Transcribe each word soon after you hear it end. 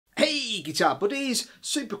Hey guitar buddies,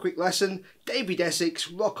 super quick lesson, David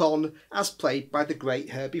Essex, Rock On, as played by the great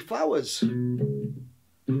Herbie Flowers.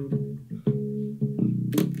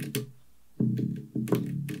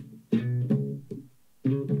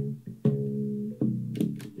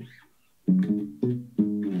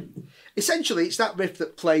 Essentially, it's that riff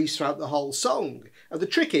that plays throughout the whole song. And the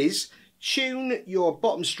trick is, tune your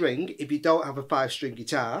bottom string, if you don't have a 5-string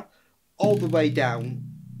guitar, all the way down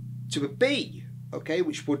to a B, okay,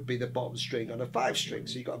 which would be the bottom string on a 5-string.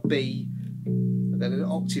 So you've got a B, and then an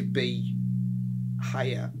octave B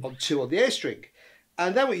higher on 2 on the A string.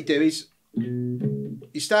 And then what you do is,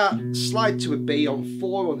 you slide to a B on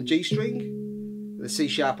 4 on the G string, and a C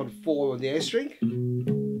sharp on 4 on the A string.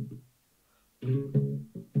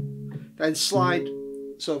 Then slide,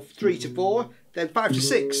 so 3 to 4, then 5 to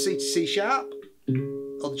 6, C to C sharp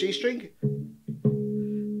on the G string,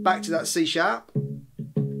 back to that C sharp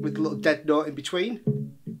with a little dead note in between,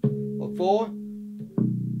 on 4,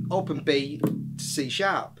 open B to C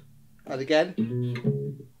sharp, and again,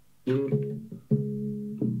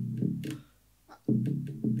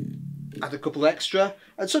 add a couple extra,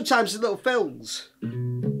 and sometimes little fills.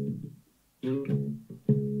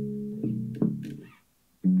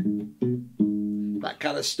 That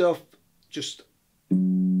kind of stuff, just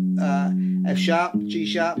F sharp, G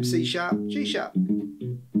sharp, C sharp, G sharp,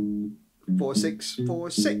 4 6 4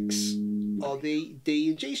 6 on the D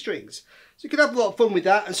and G strings. So you can have a lot of fun with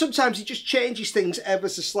that, and sometimes he just changes things ever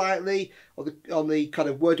so slightly on the kind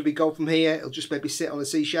of where do we go from here. It'll just maybe sit on a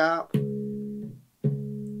C sharp, and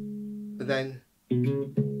then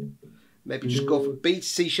maybe just go from B to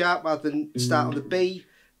C sharp rather than start on the B.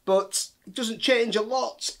 But it doesn't change a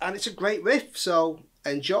lot, and it's a great riff, so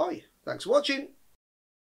enjoy. Thanks for watching.